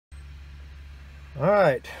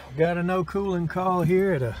Alright, got a no cooling call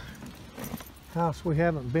here at a house we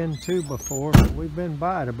haven't been to before, but we've been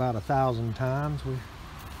by it about 1,000 times. We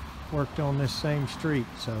worked on this same street,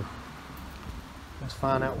 so let's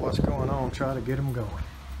find out what's going on, try to get them going.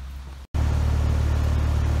 Alright,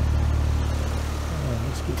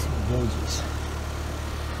 let's get some gauges.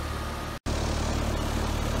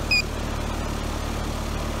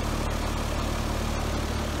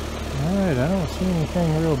 Alright, I don't see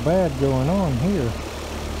anything real bad going on here.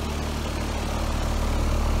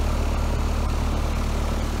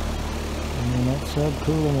 I mean, that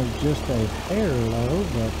subcooling is just a hair low,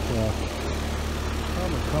 but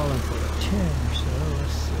probably calling for a 10 or so.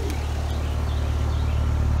 Let's see.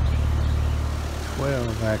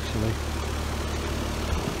 12 actually.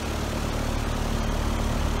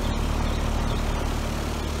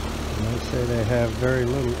 And they say they have very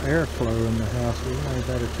little airflow in the house. We may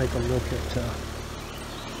better take a look at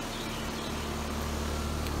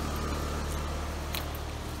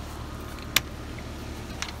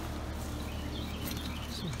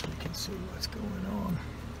see if we can see what's going on.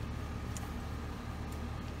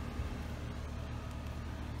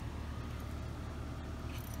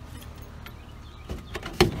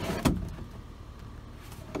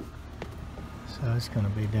 So it's going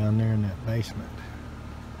to be down there in that basement.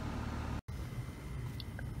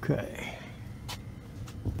 Okay.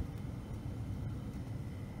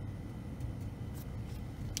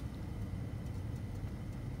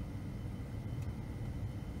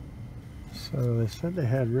 So they said they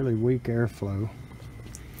had really weak airflow.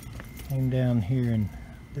 Came down here and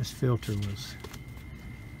this filter was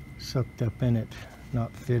sucked up in it,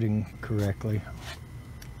 not fitting correctly.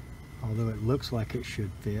 Although it looks like it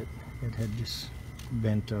should fit. It had just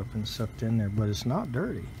bent up and sucked in there, but it's not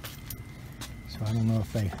dirty. So I don't know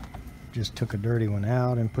if they just took a dirty one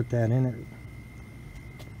out and put that in it,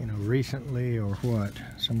 you know, recently or what.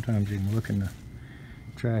 Sometimes you can look in the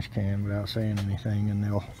trash can without saying anything and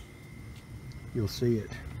you'll see it.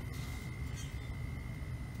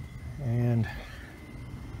 And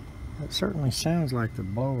it certainly sounds like the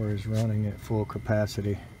blower is running at full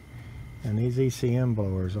capacity. And these ECM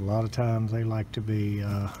blowers, a lot of times they like to be,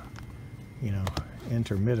 you know,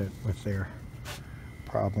 intermittent with their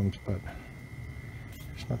problems, but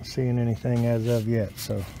just not seeing anything as of yet,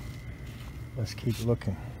 so let's keep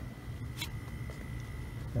looking.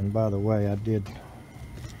 And by the way, I did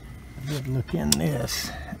look in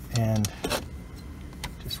this, and it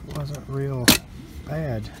just wasn't real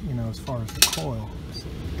bad, you know, as far as the coil. Let's see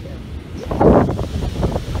if we can.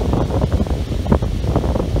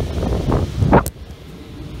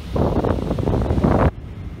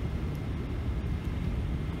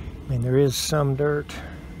 I mean, there is some dirt,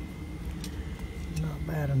 not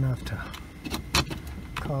bad enough to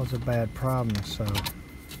cause a bad problem, so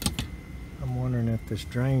I'm wondering if this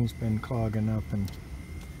drain's been clogging up and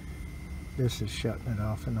this is shutting it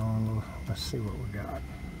off and on. Let's see what we got.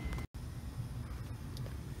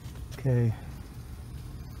 Okay,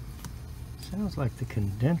 sounds like the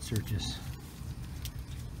condenser just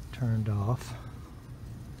turned off.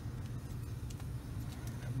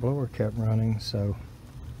 The blower kept running, so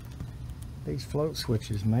these float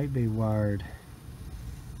switches may be wired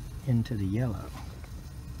into the yellow.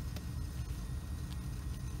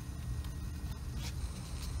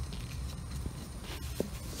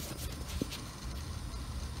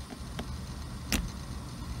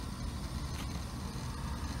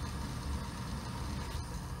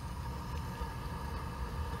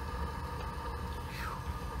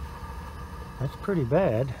 That's pretty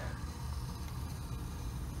bad.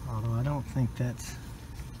 Although I don't think that's,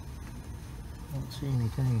 I don't see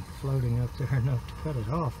anything floating up there enough to cut it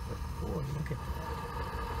off, but boy, look at that.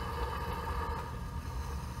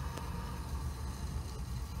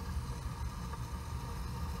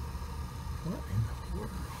 What in the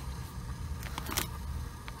world?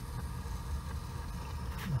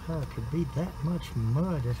 I don't know how it could be that much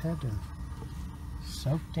mud. It had to have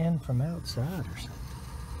soaked in from outside or something.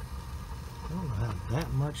 I don't know how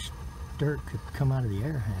that much dirt could come out of the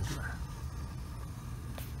air handler.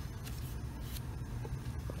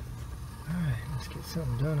 Alright, let's get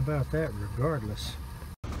something done about that regardless.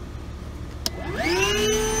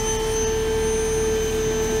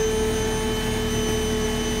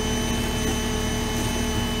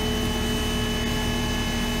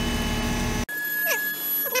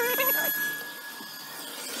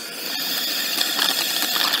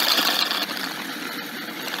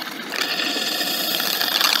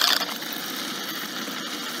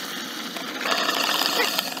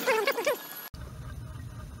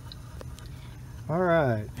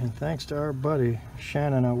 Alright, and thanks to our buddy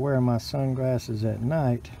Shannon, I wear my sunglasses at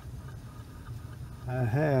night. I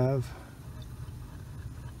have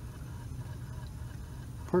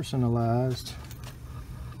personalized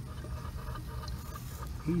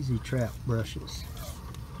easy trap brushes.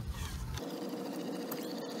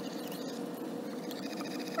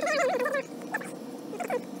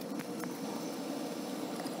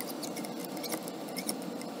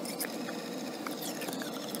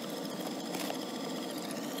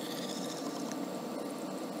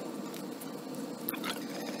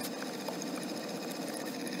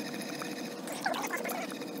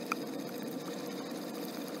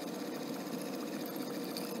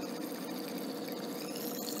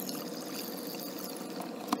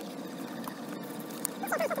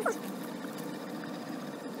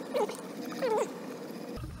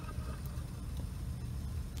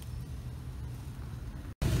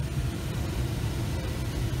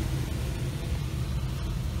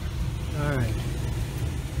 Alright,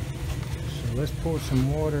 so let's pour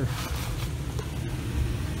some water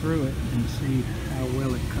through it and see how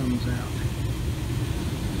well it comes out.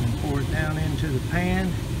 And pour it down into the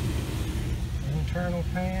pan, internal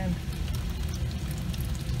pan.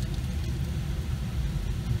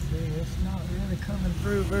 See, it's not really coming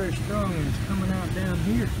through very strong, and it's coming out down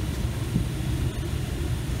here.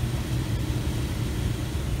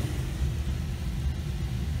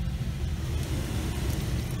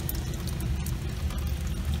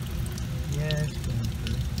 Yeah, it's going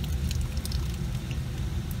through.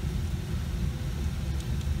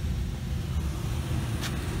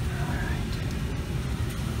 Alright.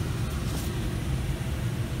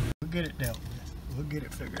 We'll get it dealt with. We'll get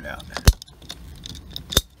it figured out.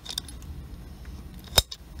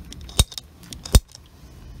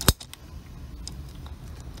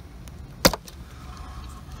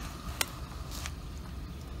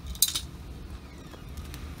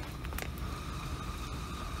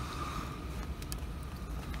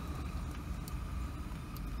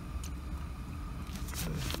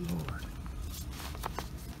 Good Lord.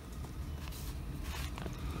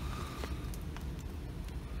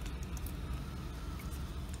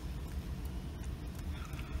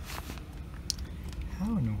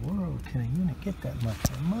 How in the world can a unit get that much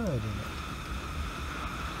mud in it?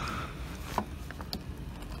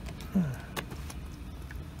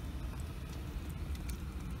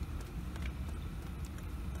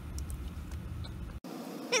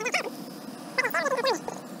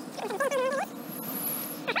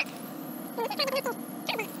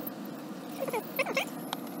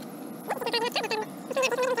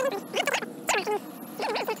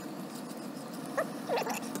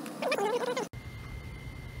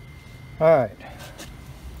 Alright,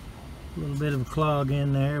 a little bit of a clog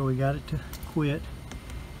in there. We got it to quit.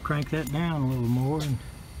 Crank that down a little more and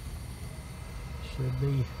should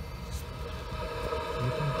be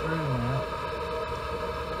dripping through now.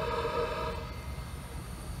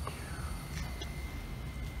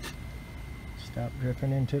 Stop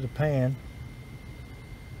dripping into the pan.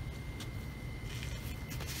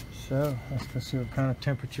 So let's see what kind of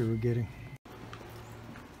temperature we're getting.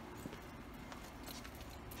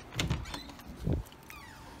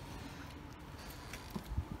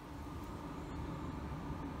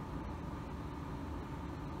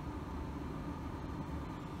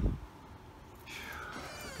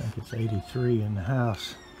 I think it's 83 in the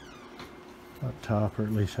house up top, or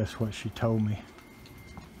at least that's what she told me.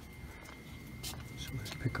 So let's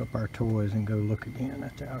pick up our toys and go look again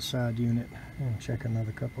at the outside unit and check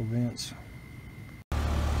another couple vents.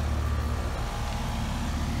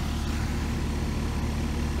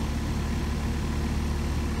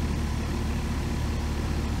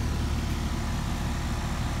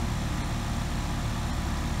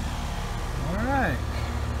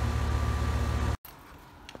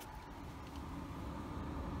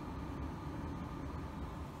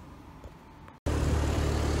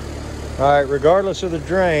 All right, regardless of the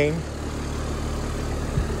drain,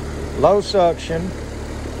 low suction,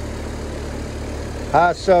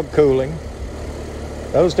 high subcooling,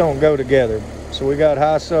 those don't go together. So we got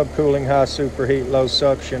high subcooling, high superheat, low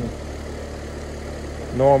suction,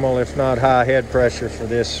 normal if not high head pressure for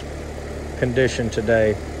this condition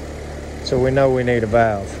today. So we know we need a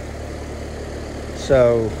valve.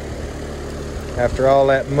 So after all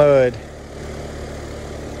that mud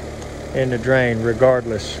in the drain,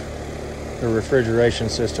 regardless, the refrigeration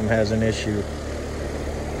system has an issue.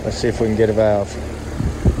 Let's see if we can get a valve.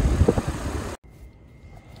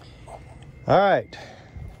 All right,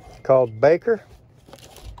 called Baker,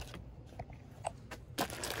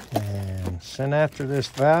 and sent after this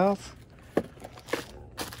valve.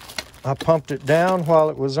 I pumped it down while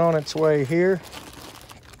it was on its way here.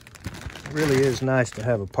 It really is nice to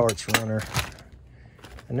have a parts runner,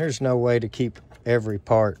 and there's no way to keep every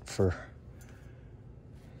part for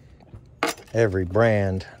every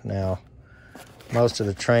brand. Now, most of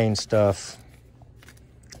the Train stuff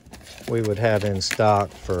we would have in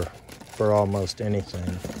stock for almost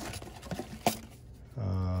anything.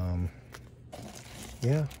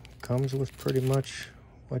 Yeah, comes with pretty much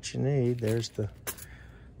what you need. There's the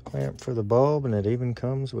clamp for the bulb, and it even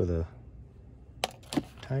comes with a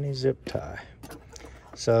tiny zip tie.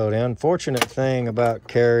 So the unfortunate thing about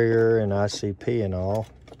Carrier and ICP and all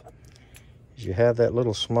is you have that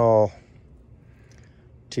little small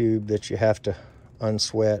tube that you have to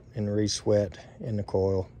unsweat and resweat in the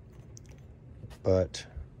coil, but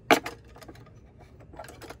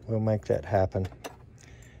we'll make that happen.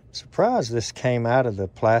 Surprised this came out of the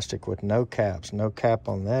plastic with no caps, no cap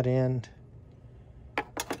on that end.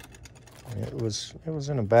 It was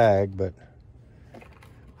in a bag, but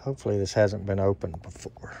hopefully this hasn't been opened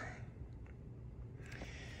before.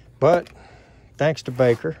 But thanks to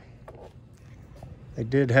Baker, they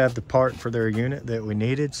did have the part for their unit that we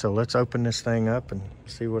needed, so let's open this thing up and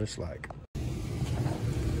see what it's like.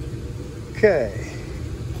 Okay.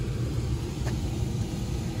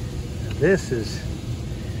 This is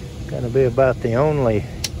going to be about the only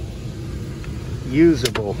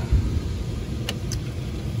usable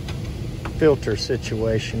filter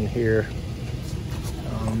situation here.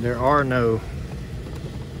 There are no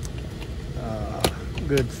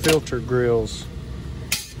good filter grills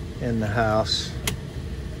in the house,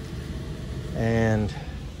 and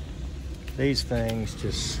these things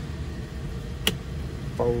just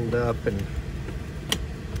fold up and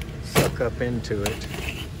suck up into it.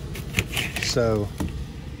 So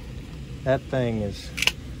that thing is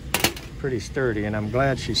pretty sturdy, and I'm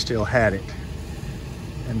glad she still had it.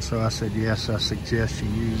 And so I said, yes, I suggest you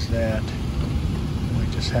use that. We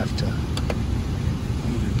just have to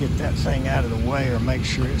either get that thing out of the way or make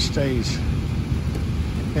sure it stays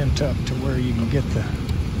bent up to where you can get the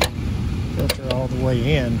filter all the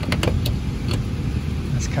way in.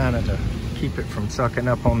 That's kind of to keep it from sucking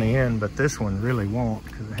up on the end, but this one really won't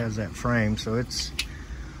because it has that frame, so it's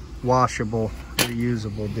washable,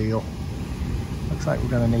 reusable deal. Looks like we're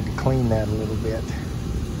going to need to clean that a little bit.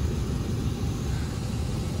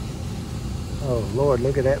 Oh Lord,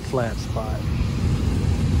 look at that flat spot.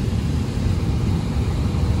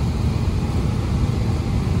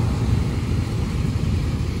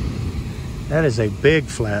 That is a big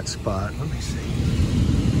flat spot. Let me see.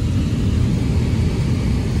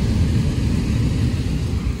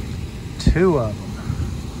 Two of them.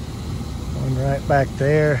 One right back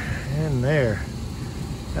there and there.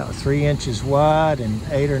 About 3 inches wide and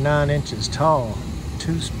 8 or 9 inches tall.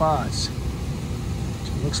 Two spots.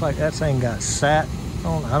 It looks like that thing got sat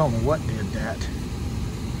on. I don't know what did that.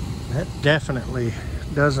 That definitely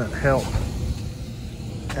doesn't help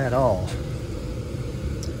at all.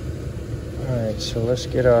 Alright, so let's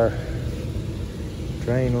get our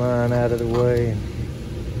drain line out of the way and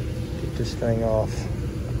get this thing off.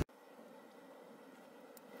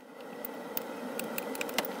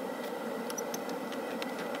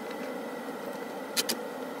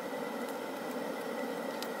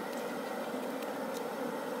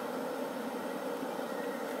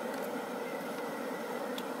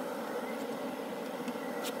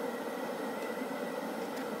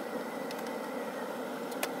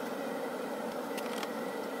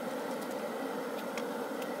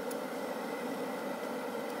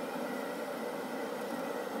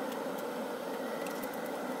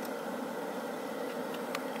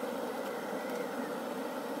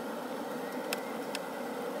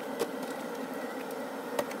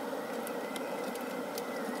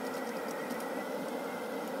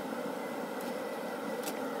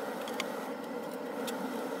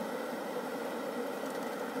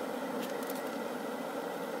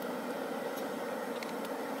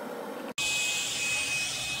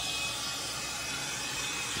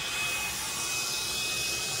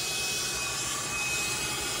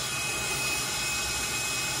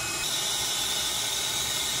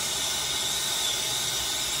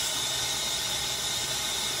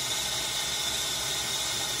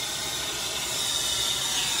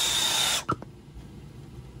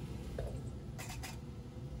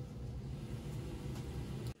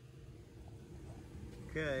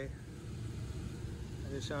 Okay, I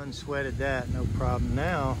just unsweated that, no problem.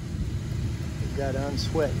 Now, we've got to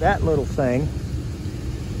unsweat that little thing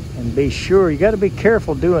and be sure, you got to be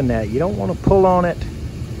careful doing that. You don't want to pull on it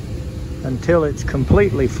until it's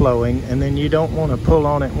completely flowing, and then you don't want to pull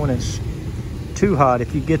on it when it's too hot.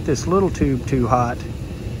 If you get this little tube too hot,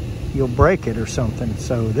 you'll break it or something.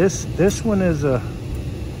 So this one is a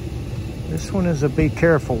be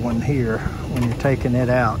careful one here when you're taking it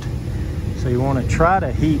out. So you want to try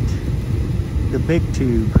to heat the big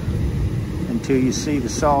tube until you see the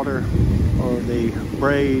solder or the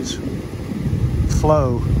braze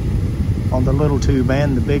flow on the little tube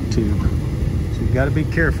and the big tube. So you got to be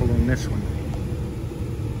careful on this one.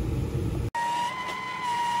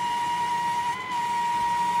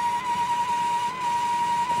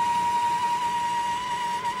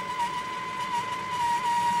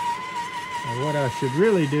 Now what I should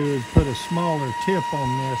really do is put a smaller tip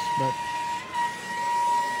on this, but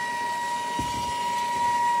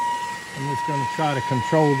I'm just going to try to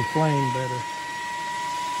control the flame better.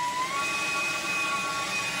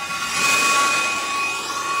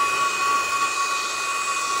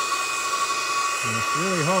 And it's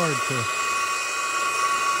really hard to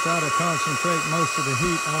try to concentrate most of the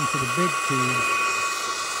heat onto the big tube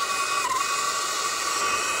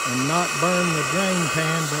and not burn the drain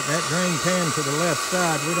pan, but that drain pan to the left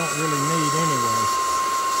side we don't really need anyway.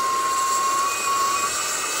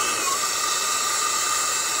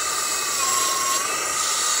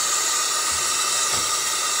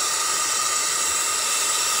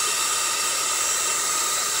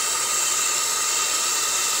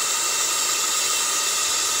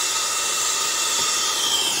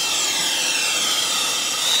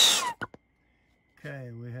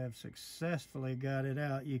 Okay, we have successfully got it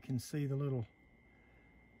out. You can see the little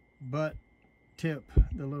butt tip,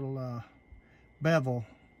 the little bevel.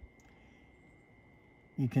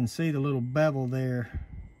 You can see the little bevel there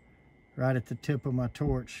right at the tip of my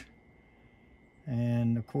torch.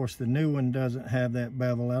 And of course the new one doesn't have that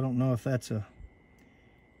bevel. I don't know if that's a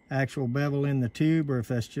actual bevel in the tube or if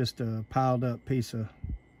that's just a piled up piece of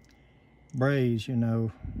braze, you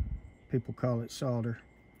know. People call it solder.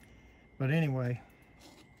 But anyway,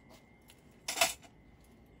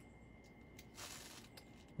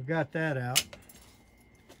 we got that out.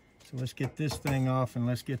 So let's get this thing off and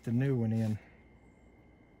let's get the new one in.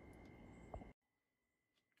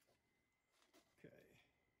 Okay.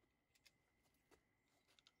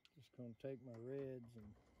 Just gonna take my reds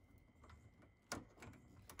and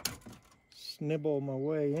snibble my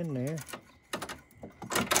way in there.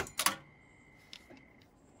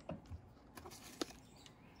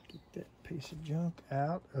 Get that piece of junk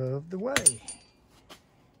out of the way.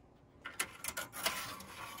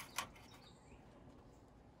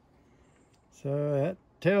 So that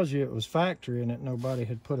tells you it was factory and that nobody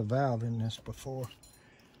had put a valve in this before.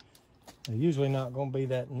 They're usually not going to be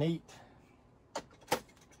that neat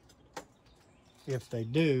if they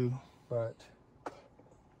do, but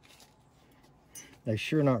they're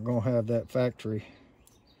sure not going to have that factory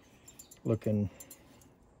looking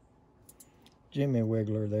Jimmy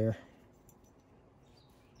Wiggler there,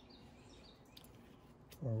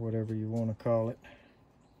 or whatever you want to call it.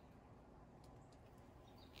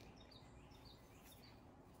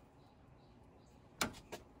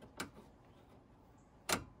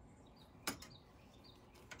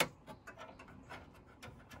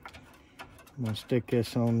 I'm going to stick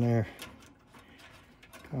this on there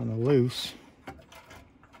kind of loose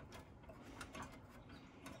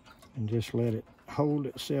and just let it hold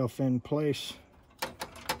itself in place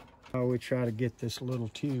while we try to get this little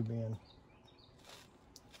tube in.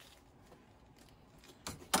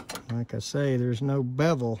 Like I say, there's no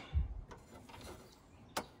bevel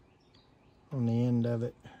on the end of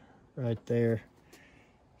it right there,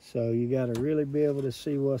 so you got to really be able to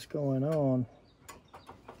see what's going on.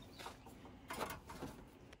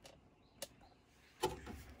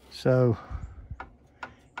 So,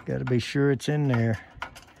 got to be sure it's in there.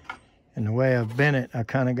 And the way I've bent it, I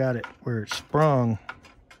kind of got it where it's sprung,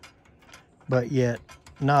 but yet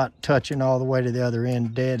not touching all the way to the other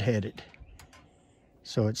end, deadheaded.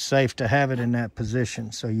 So it's safe to have it in that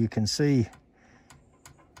position. So you can see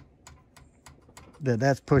that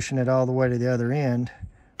that's pushing it all the way to the other end,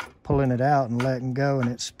 pulling it out and letting go,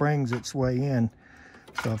 and it springs its way in.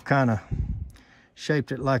 So I've kind of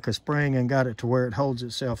shaped it like a spring and got it to where it holds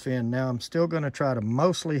itself in. Now I'm still going to try to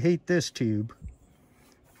mostly heat this tube,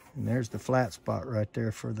 and there's the flat spot right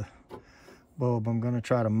there for the bulb. I'm going to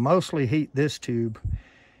try to mostly heat this tube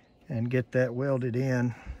and get that welded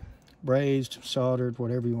in, brazed, soldered,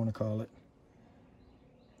 whatever you want to call it.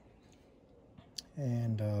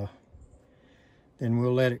 And then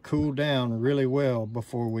we'll let it cool down really well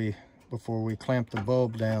before we clamp the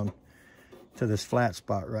bulb down to this flat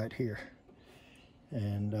spot right here.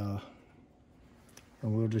 And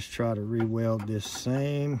we'll just try to re-weld this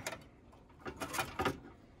same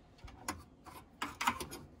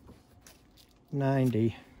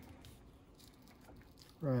 .90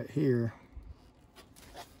 right here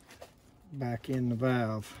back in the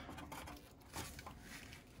valve.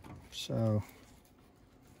 So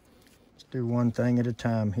it's do one thing at a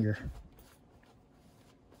time here.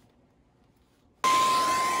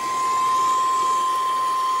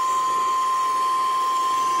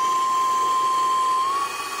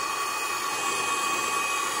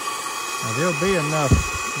 Now there'll be enough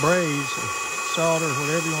braze or solder,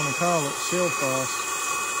 whatever you want to call it, silfos,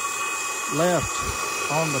 left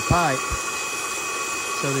on the pipe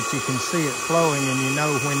so that you can see it flowing and you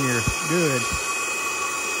know when you're good.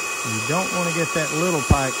 You don't want to get that little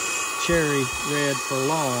pipe cherry red for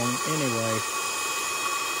long anyway.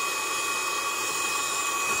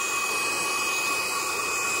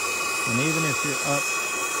 And even if you're up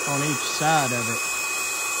on each side of it,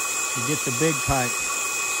 you get the big pipe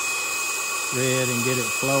red and get it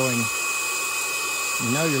flowing,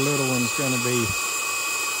 you know your little one's going to be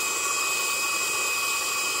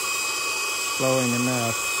flowing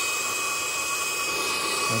enough.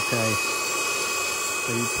 Okay,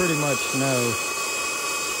 so you pretty much know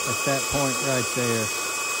at that point right there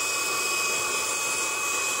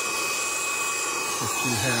that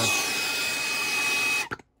you have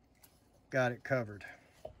got it covered.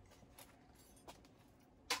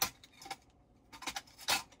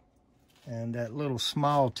 And that little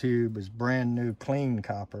small tube is brand new clean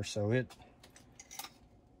copper, so it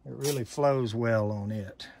really flows well on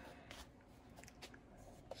it.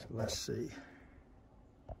 So let's see.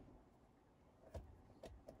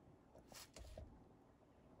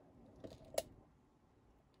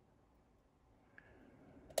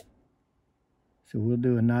 So we'll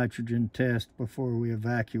do a nitrogen test before we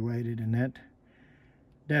evacuate it, and that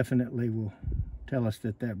definitely will tell us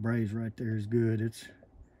that that braze right there is good. It's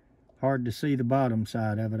hard to see the bottom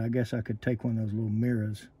side of it. I guess I could take one of those little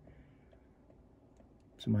mirrors.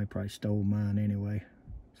 Somebody probably stole mine anyway.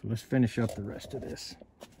 So let's finish up the rest of this.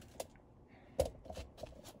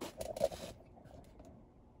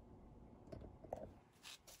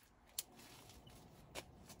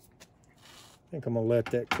 I think I'm gonna let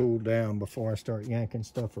that cool down before I start yanking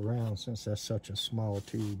stuff around, since that's such a small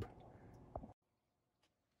tube.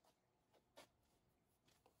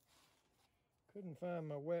 Couldn't find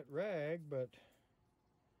my wet rag, but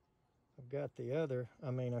I've got the other.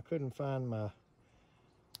 I couldn't find my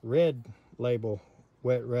red label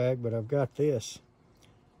wet rag, but I've got this.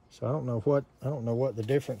 So I don't know what the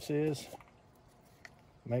difference is.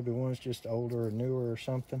 Maybe one's just older or newer or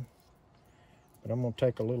something. But I'm gonna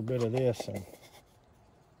take a little bit of this and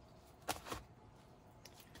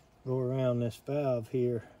go around this valve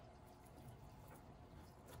here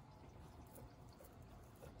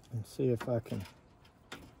and see if I can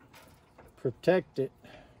protect it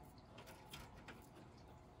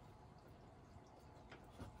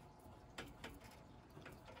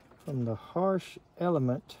from the harsh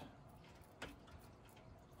element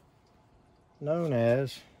known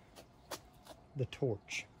as the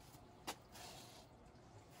torch.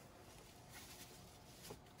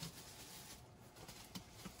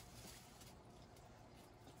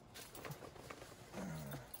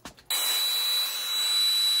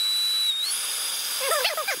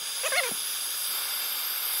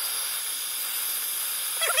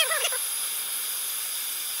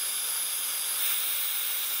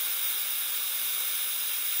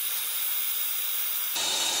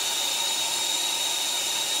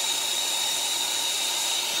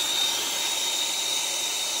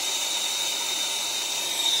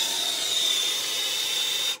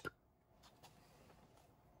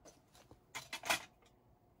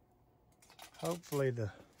 Hopefully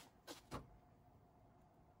the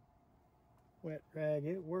wet rag,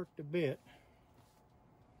 it worked a bit.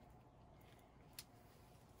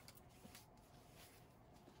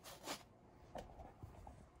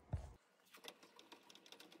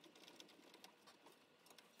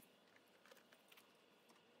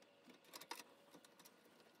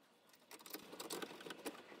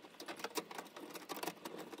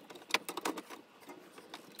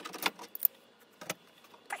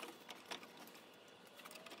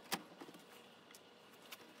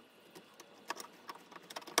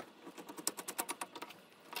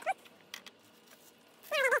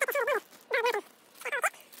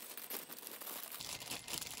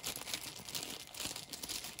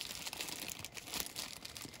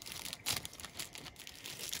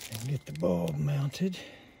 And get the bulb mounted.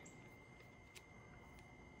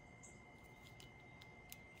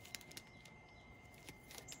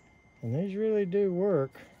 And these really do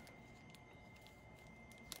work.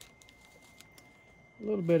 A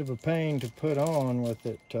little bit of a pain to put on with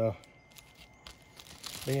it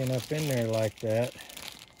being up in there like that.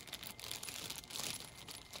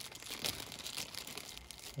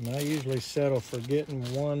 And I usually settle for getting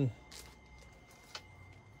one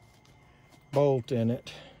bolt in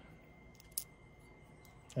it.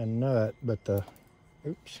 a nut, but the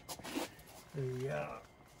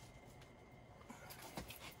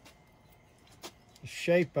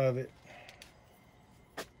shape of it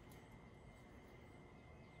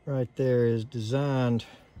right there is designed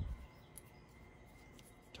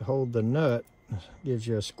to hold the nut. Gives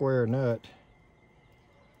you a square nut.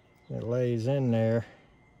 It lays in there.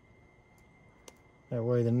 That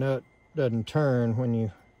way the nut doesn't turn when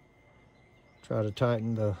you try to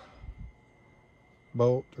tighten the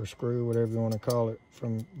bolt or screw, whatever you want to call it,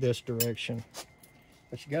 from this direction.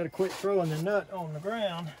 But you got to quit throwing the nut on the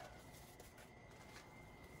ground,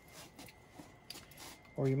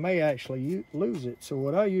 or you may actually lose it. So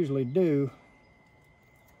what I usually do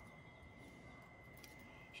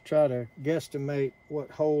is try to guesstimate what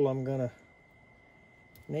hole I'm going to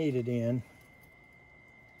need it in,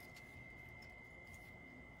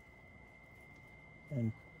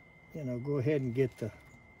 and go ahead and get the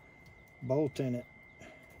bolt in it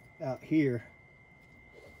out here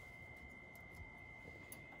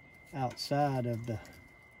outside of the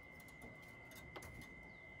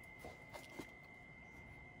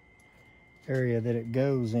area that it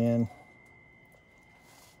goes in.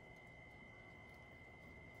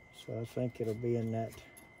 So I think it'll be in that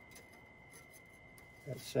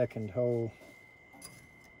second hole.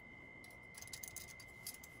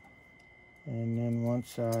 And then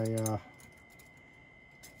once I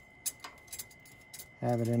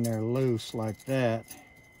have it in there loose like that,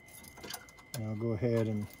 and I'll go ahead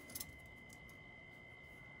and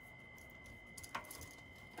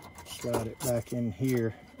slide it back in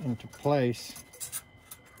here into place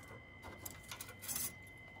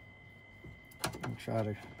and try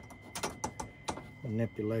to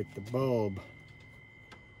manipulate the bulb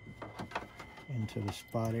into the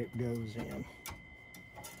spot it goes in.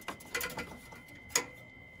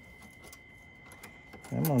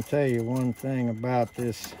 I'm going to tell you one thing about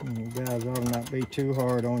this, and you guys ought to not be too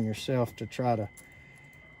hard on yourself to try to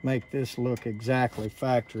make this look exactly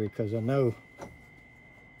factory, because I know,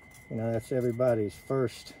 that's everybody's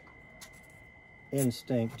first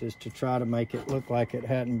instinct, is to try to make it look like it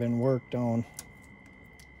hadn't been worked on.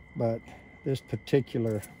 But this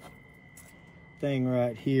particular thing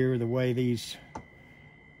right here, the way these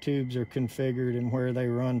tubes are configured and where they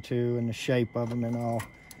run to and the shape of them and all,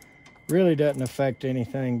 really doesn't affect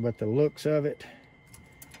anything but the looks of it.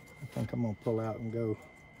 I think I'm going to pull out and go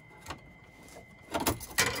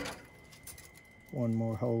one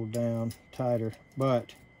more hole down tighter,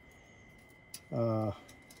 but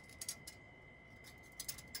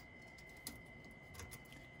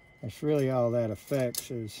that's really all that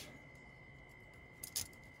affects, is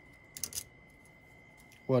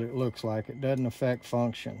what it looks like. It doesn't affect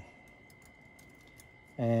function.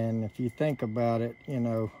 And if you think about it,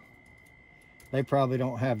 they probably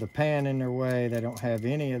don't have the pan in their way. They don't have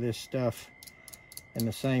any of this stuff in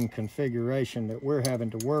the same configuration that we're having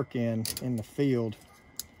to work in the field.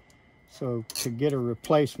 So to get a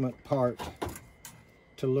replacement part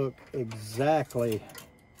to look exactly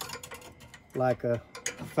like a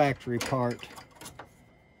factory part,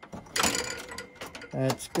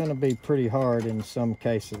 that's going to be pretty hard in some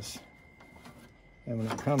cases. And when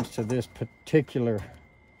it comes to this particular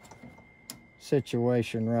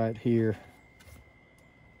situation right here,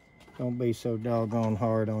 don't be so doggone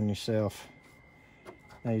hard on yourself.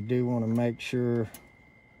 Now you do want to make sure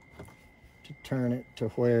to turn it to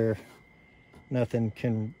where nothing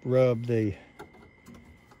can rub the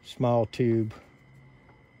small tube.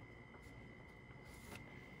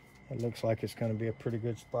 It looks like it's going to be a pretty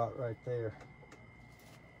good spot right there.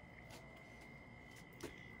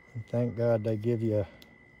 And thank God they give you a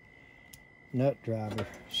nut driver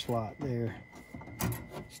slot there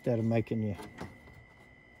instead of making you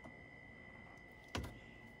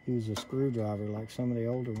use a screwdriver like some of the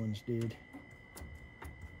older ones did.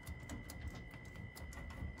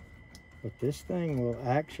 But this thing will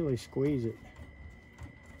actually squeeze it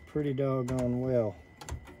pretty doggone well.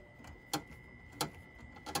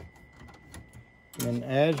 And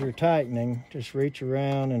as you're tightening, just reach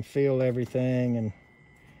around and feel everything and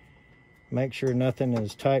make sure nothing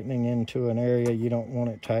is tightening into an area you don't want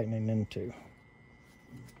it tightening into.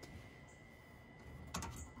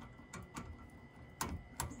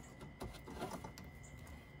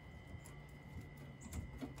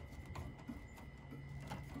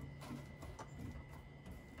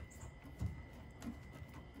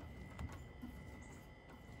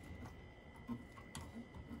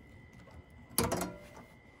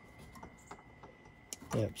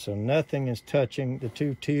 Yep, so nothing is touching the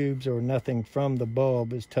two tubes, or nothing from the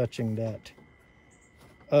bulb is touching that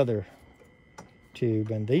other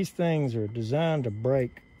tube. And these things are designed to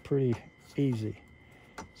break pretty easy.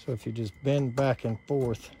 So if you just bend back and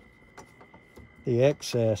forth, the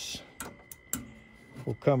excess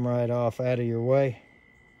will come right off out of your way.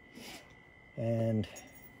 And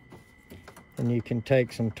then you can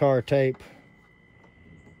take some tar tape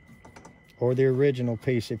or the original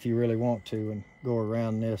piece if you really want to, and go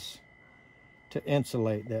around this to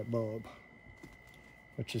insulate that bulb,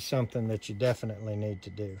 which is something that you definitely need to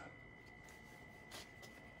do.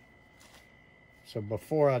 So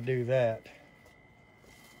before I do that,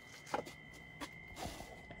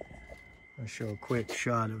 I'll show a quick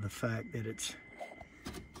shot of the fact that it's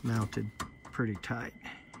mounted pretty tight.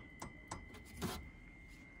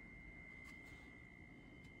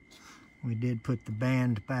 We did put the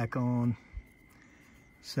band back on,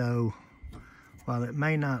 so while it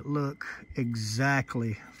may not look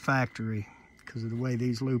exactly factory because of the way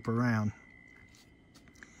these loop around,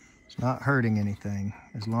 it's not hurting anything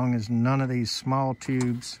as long as none of these small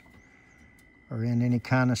tubes are in any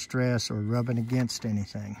kind of stress or rubbing against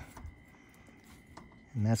anything.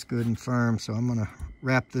 And that's good and firm. So I'm gonna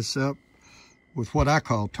wrap this up with what I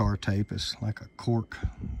call tar tape. It's like a cork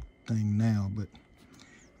thing now, but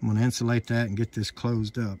I'm gonna insulate that and get this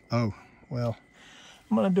closed up. Oh, well,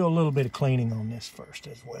 I'm gonna do a little bit of cleaning on this first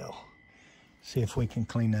as well. See if we can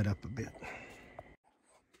clean that up a bit.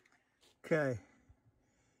 Okay,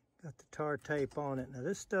 got the tar tape on it. Now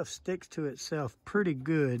this stuff sticks to itself pretty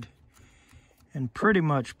good and pretty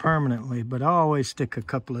much permanently, but I always stick a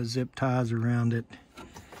couple of zip ties around it.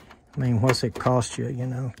 I mean, what's it cost you, you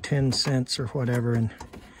know, 10 cents or whatever, and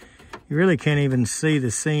you really can't even see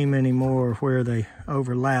the seam anymore where they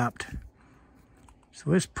overlapped.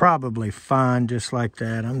 So it's probably fine just like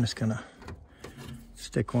that. I'm just gonna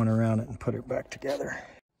stick one around it and put it back together.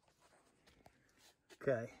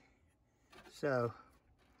 Okay, so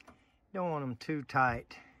don't want them too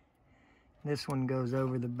tight. This one goes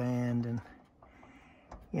over the band, and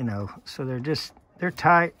you know, so they're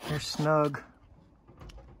tight, they're snug,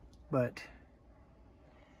 but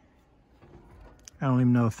I don't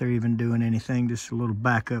even know if they're even doing anything. Just a little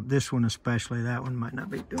backup. This one especially, that one might not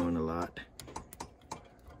be doing a lot.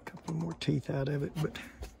 A couple more teeth out of it, but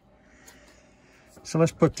so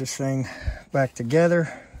let's put this thing back together.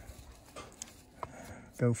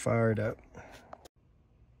 Go fire it up.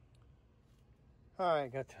 All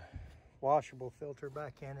right, got the washable filter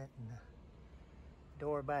back in it and the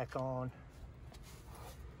door back on.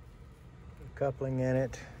 The coupling in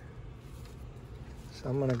it. So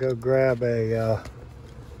I'm gonna go grab a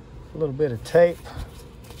little bit of tape.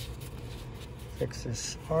 Fix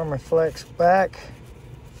this Armor Flex back.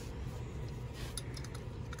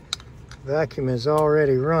 Vacuum is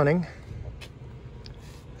already running.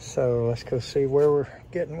 So let's go see where we're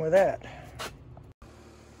getting with that.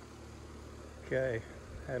 Okay,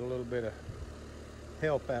 had a little bit of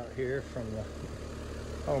help out here from the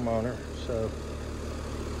homeowner, so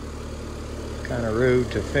kind of rude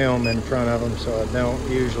to film in front of them, so I don't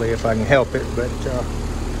usually if I can help it, but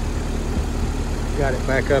got it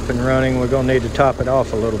back up and running. We're gonna need to top it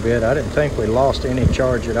off a little bit. I didn't think we lost any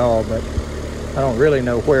charge at all, but I don't really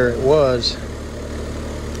know where it was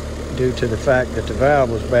due to the fact that the valve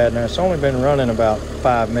was bad. Now it's only been running about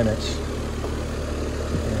 5 minutes,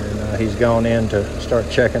 and he's gone in to start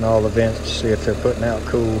checking all the vents to see if they're putting out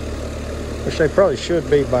cool, which they probably should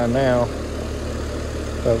be by now,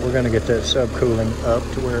 but we're going to get that subcooling up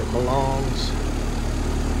to where it belongs.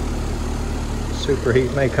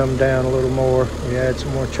 Superheat may come down a little more. We add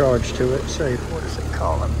some more charge to it. See, what is it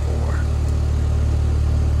calling for?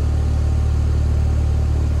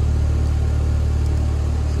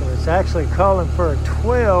 It's actually calling for a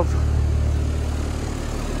 12.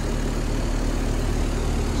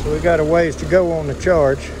 So we got a ways to go on the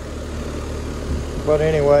charge. But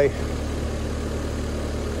anyway,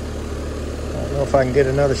 I don't know if I can get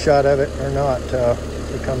another shot of it or not.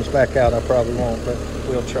 If it comes back out, I probably won't, but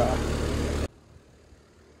we'll try.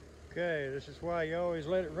 Okay, this is why you always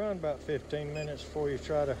let it run about 15 minutes before you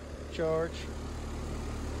try to charge.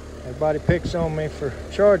 Everybody picks on me for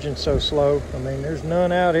charging so slow. I mean, there's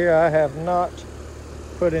none out here. I have not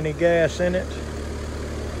put any gas in it.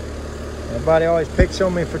 Everybody always picks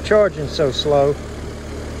on me for charging so slow.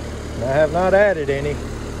 And I have not added any.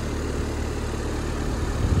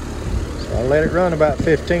 So I let it run about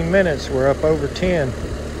 15 minutes. We're up over 10.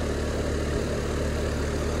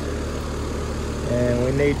 And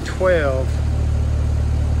we need 12.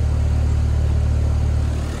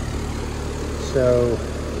 So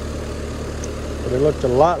but it looked a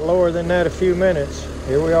lot lower than that a few minutes.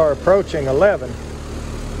 Here we are approaching 11.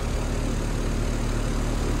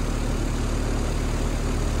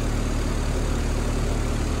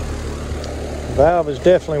 The valve is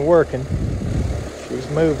definitely working. She's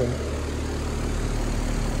moving.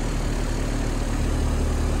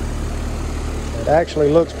 It actually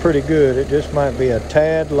looks pretty good. It just might be a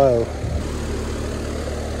tad low.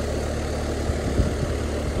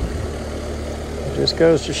 It just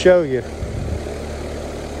goes to show you.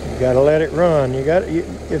 You got to let it run.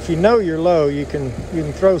 If you know you're low, you can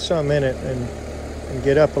throw some in it and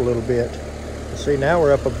get up a little bit. See, now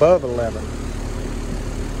we're up above 11.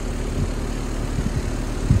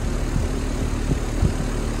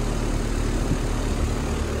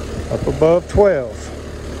 Up above 12.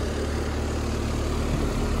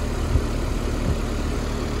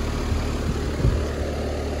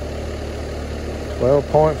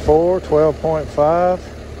 12.4, 12.5,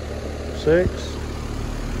 6.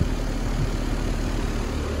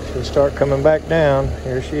 She'll start coming back down.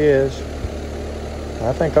 Here she is.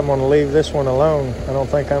 I think I'm going to leave this one alone. I don't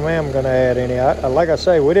think I am going to add any. Like I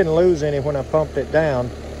say, we didn't lose any when I pumped it down.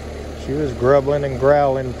 She was grubbling and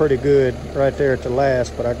growling pretty good right there at the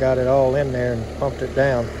last, but I got it all in there and pumped it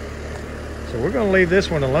down. So we're going to leave this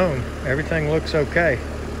one alone. Everything looks okay.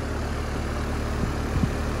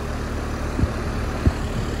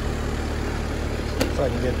 See if I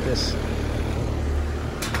can get this.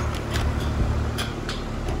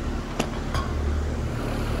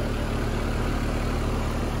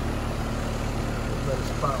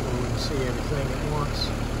 Spot where we can see everything at once.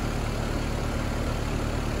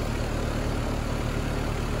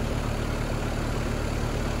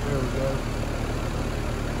 There we go.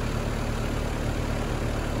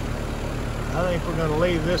 I think we're going to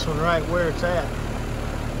leave this one right where it's at.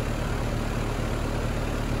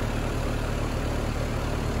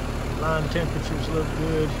 Line temperatures look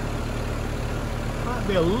good. Might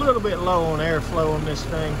be a little bit low on airflow on this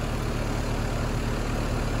thing.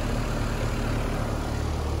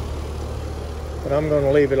 But I'm going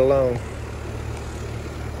to leave it alone.